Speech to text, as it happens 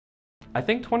I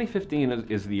think 2015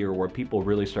 is the year where people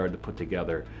really started to put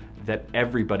together that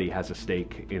everybody has a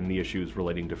stake in the issues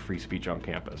relating to free speech on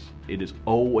campus. It is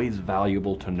always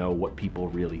valuable to know what people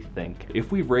really think.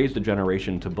 If we've raised a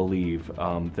generation to believe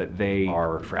that they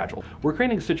are fragile, we're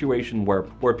creating a situation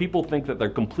where people think that they're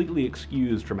completely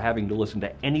excused from having to listen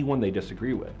to anyone they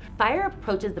disagree with. FIRE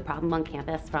approaches the problem on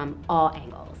campus from all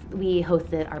angles. We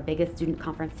hosted our biggest student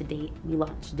conference to date. We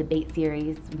launched a debate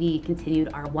series. We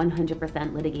continued our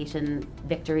 100% litigation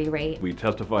victory rate. We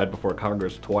testified before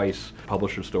Congress twice,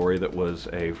 published a story that was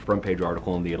a front page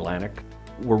article in The Atlantic.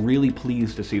 We're really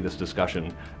pleased to see this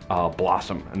discussion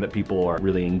blossom and that people are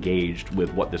really engaged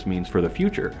with what this means for the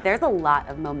future. There's a lot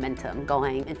of momentum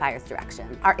going in FIRE's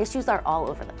direction. Our issues are all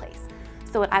over the place.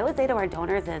 So what I would say to our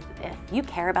donors is, if you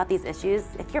care about these issues,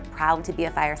 if you're proud to be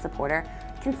a FIRE supporter,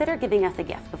 consider giving us a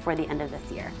gift before the end of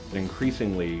this year.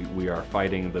 Increasingly, we are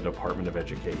fighting the Department of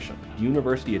Education.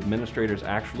 University administrators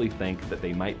actually think that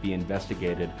they might be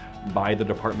investigated by the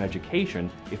Department of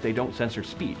Education if they don't censor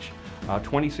speech.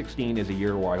 2016 is a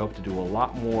year where I hope to do a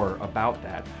lot more about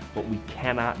that, but we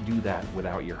cannot do that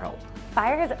without your help.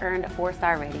 FIRE has earned a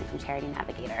 4-star rating from Charity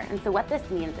Navigator, and so what this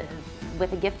means is,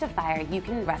 with a gift of FIRE, you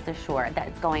can rest assured that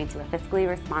it's going to a fiscally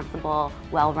responsible,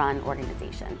 well-run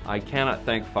organization. I cannot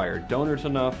thank FIRE donors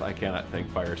enough, I cannot thank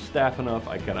FIRE staff enough,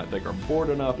 I cannot thank our board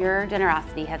enough. Your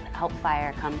generosity has helped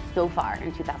FIRE come so far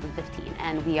in 2015,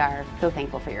 and we are so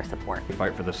thankful for your support. We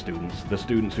fight for the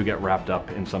students who get wrapped up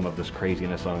in some of this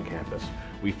craziness on campus.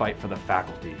 We fight for the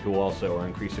faculty, who also are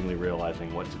increasingly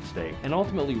realizing what's at stake. And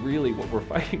ultimately, really, what we're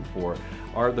fighting for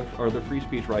are the free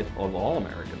speech rights of all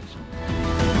Americans.